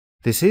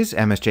This is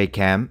MSJ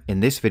Chem.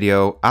 In this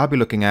video, I'll be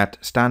looking at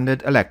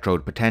standard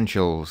electrode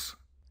potentials.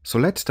 So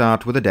let's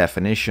start with a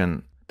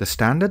definition. The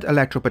standard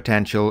electrode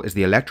potential is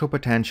the electrode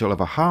potential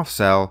of a half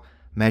cell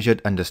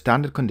measured under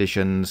standard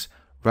conditions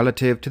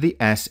relative to the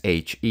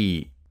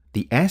SHE.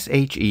 The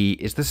SHE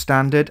is the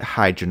standard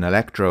hydrogen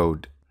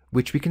electrode,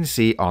 which we can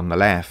see on the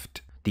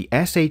left. The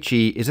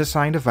SHE is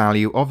assigned a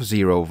value of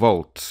 0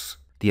 volts.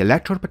 The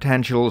electrode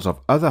potentials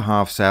of other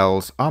half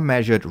cells are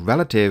measured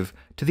relative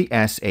to the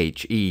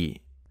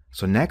SHE.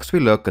 So next we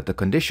look at the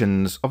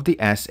conditions of the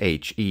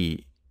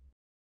SHE.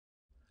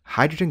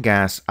 Hydrogen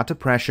gas at a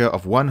pressure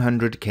of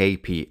 100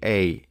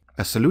 kPa,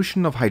 a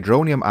solution of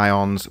hydronium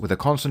ions with a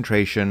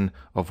concentration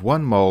of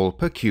 1 mole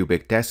per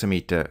cubic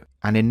decimeter,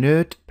 an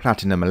inert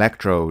platinum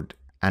electrode,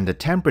 and a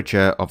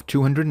temperature of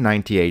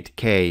 298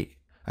 K.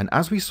 And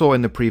as we saw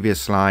in the previous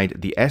slide,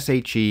 the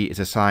SHE is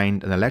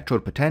assigned an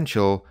electrode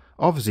potential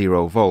of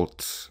 0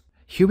 volts.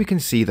 Here we can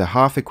see the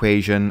half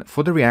equation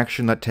for the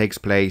reaction that takes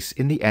place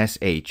in the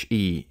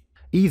SHE.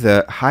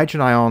 Either hydrogen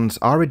ions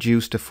are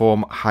reduced to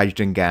form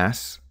hydrogen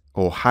gas,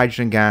 or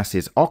hydrogen gas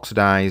is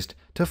oxidized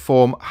to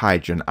form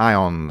hydrogen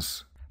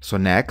ions. So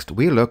next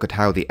we look at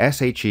how the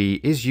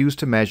SHE is used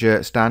to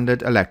measure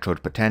standard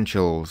electrode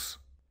potentials.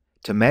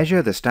 To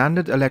measure the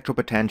standard electrode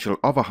potential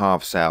of a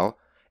half cell,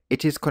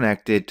 it is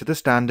connected to the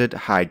standard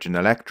hydrogen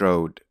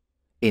electrode.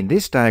 In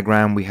this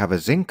diagram we have a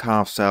zinc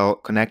half cell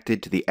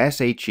connected to the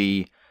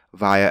SHE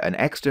via an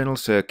external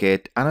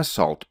circuit and a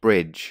salt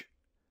bridge.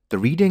 The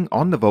reading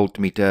on the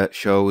voltmeter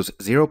shows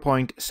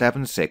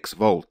 0.76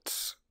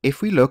 volts. If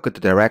we look at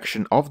the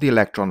direction of the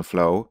electron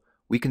flow,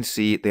 we can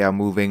see they are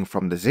moving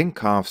from the zinc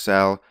half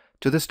cell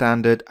to the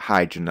standard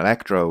hydrogen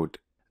electrode.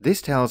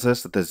 This tells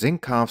us that the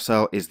zinc half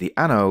cell is the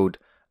anode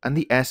and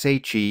the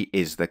SHE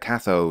is the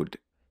cathode.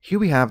 Here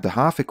we have the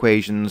half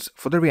equations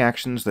for the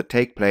reactions that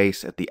take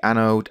place at the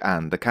anode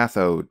and the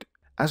cathode.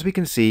 As we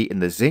can see in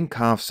the zinc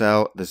half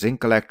cell, the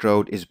zinc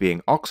electrode is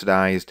being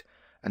oxidized,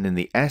 and in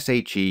the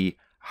SHE,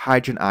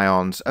 hydrogen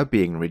ions are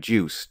being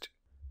reduced.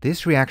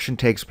 This reaction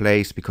takes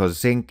place because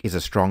zinc is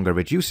a stronger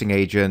reducing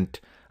agent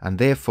and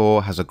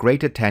therefore has a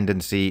greater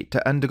tendency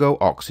to undergo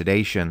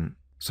oxidation.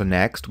 So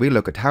next we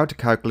look at how to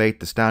calculate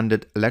the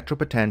standard electrode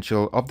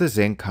potential of the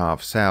zinc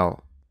half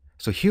cell.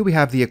 So here we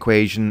have the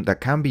equation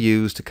that can be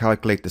used to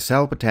calculate the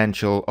cell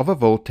potential of a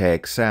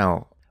voltaic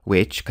cell,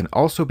 which can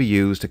also be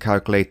used to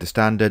calculate the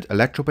standard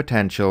electrode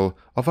potential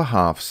of a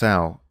half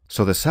cell.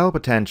 So the cell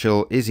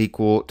potential is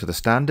equal to the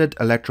standard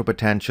electrode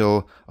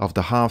potential of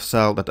the half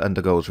cell that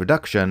undergoes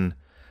reduction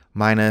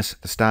minus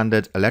the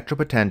standard electrode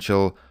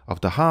potential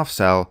of the half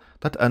cell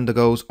that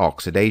undergoes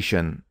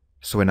oxidation.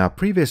 So in our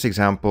previous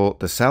example,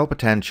 the cell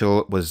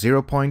potential was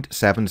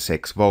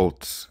 0.76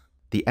 volts.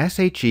 The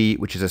SHE,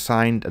 which is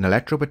assigned an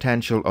electrode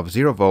potential of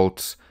 0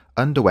 volts,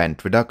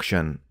 underwent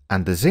reduction,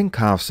 and the zinc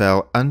half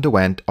cell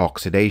underwent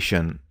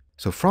oxidation.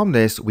 So from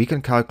this we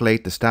can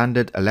calculate the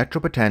standard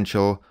electrode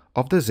potential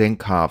of the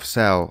zinc half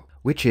cell,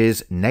 which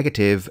is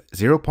negative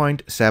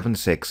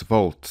 0.76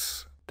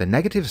 volts. The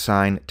negative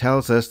sign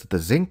tells us that the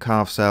zinc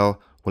half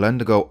cell will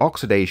undergo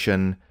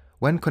oxidation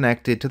when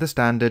connected to the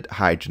standard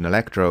hydrogen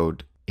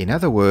electrode. In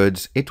other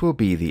words, it will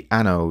be the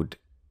anode.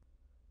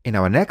 In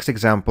our next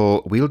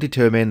example, we'll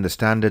determine the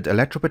standard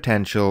electrode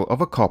potential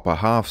of a copper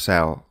half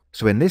cell.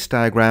 So in this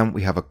diagram,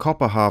 we have a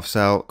copper half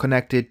cell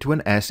connected to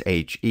an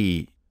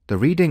SHE. The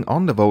reading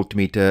on the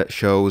voltmeter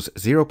shows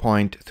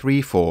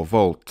 0.34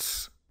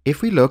 volts.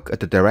 If we look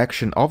at the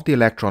direction of the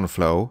electron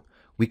flow,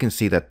 we can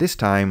see that this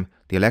time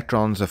the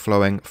electrons are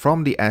flowing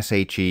from the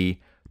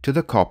SHE to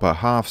the copper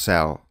half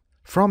cell.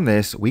 From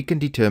this, we can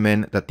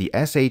determine that the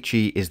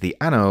SHE is the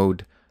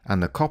anode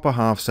and the copper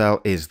half cell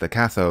is the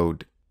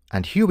cathode.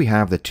 And here we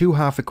have the two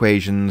half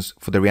equations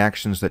for the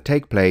reactions that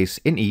take place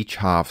in each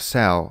half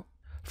cell.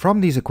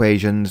 From these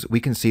equations, we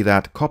can see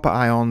that copper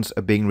ions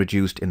are being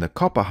reduced in the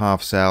copper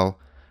half cell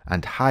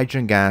and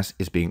hydrogen gas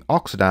is being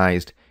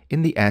oxidized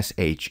in the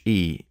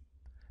SHE.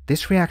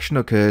 This reaction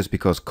occurs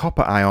because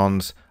copper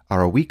ions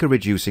are a weaker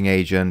reducing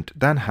agent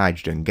than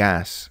hydrogen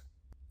gas,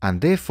 and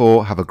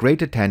therefore have a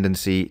greater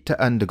tendency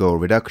to undergo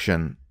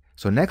reduction.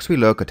 So next we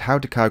look at how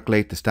to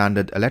calculate the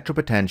standard electrode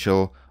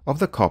potential of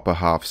the copper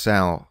half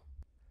cell.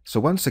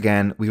 So once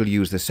again, we will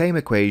use the same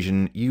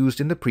equation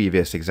used in the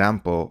previous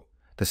example.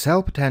 The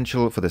cell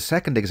potential for the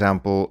second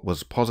example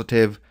was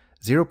positive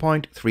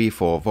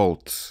 0.34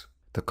 volts.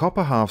 The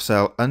copper half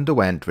cell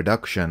underwent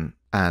reduction,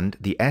 and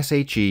the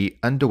SHE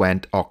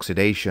underwent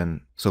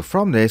oxidation. So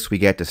from this we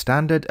get a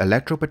standard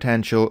electrode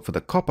potential for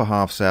the copper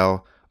half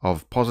cell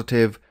of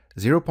positive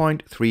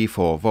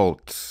 0.34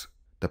 volts.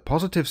 The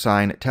positive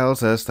sign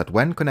tells us that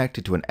when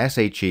connected to an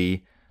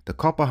SHE, the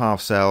copper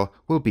half cell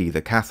will be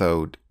the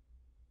cathode.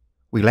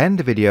 We'll end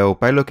the video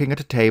by looking at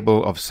a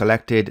table of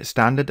selected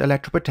standard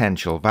electrode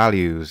potential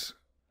values.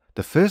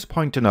 The first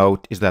point to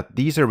note is that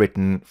these are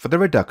written for the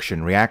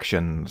reduction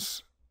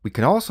reactions. We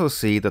can also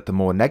see that the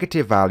more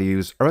negative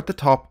values are at the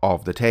top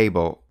of the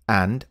table,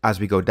 and as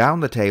we go down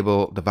the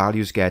table, the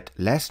values get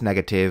less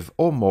negative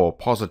or more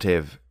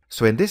positive.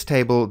 So in this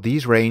table,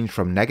 these range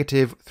from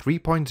negative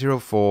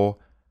 3.04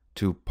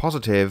 to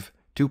positive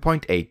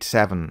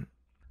 2.87.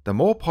 The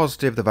more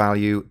positive the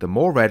value, the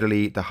more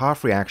readily the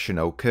half reaction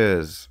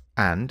occurs,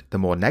 and the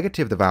more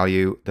negative the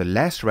value, the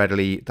less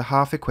readily the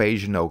half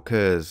equation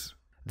occurs.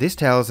 This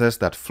tells us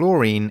that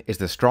fluorine is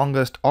the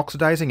strongest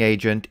oxidizing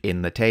agent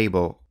in the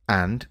table,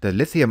 and the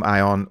lithium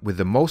ion with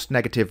the most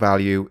negative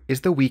value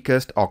is the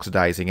weakest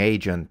oxidizing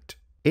agent.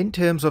 In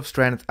terms of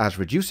strength as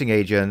reducing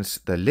agents,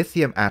 the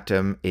lithium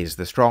atom is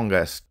the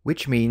strongest,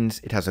 which means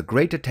it has a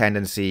greater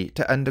tendency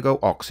to undergo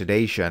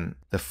oxidation.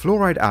 The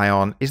fluoride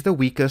ion is the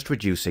weakest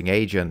reducing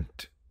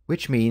agent,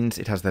 which means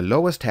it has the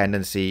lowest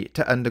tendency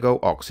to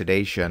undergo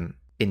oxidation.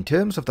 In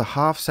terms of the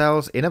half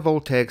cells in a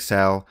voltaic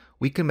cell,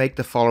 we can make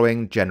the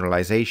following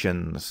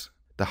generalizations.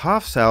 The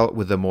half cell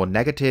with the more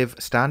negative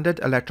standard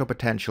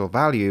electropotential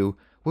value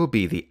will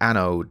be the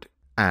anode,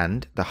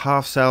 and the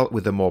half cell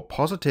with the more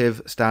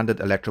positive standard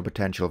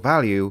electropotential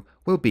value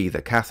will be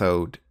the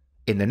cathode.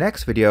 In the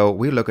next video,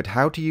 we'll look at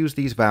how to use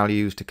these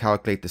values to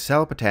calculate the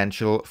cell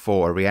potential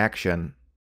for a reaction.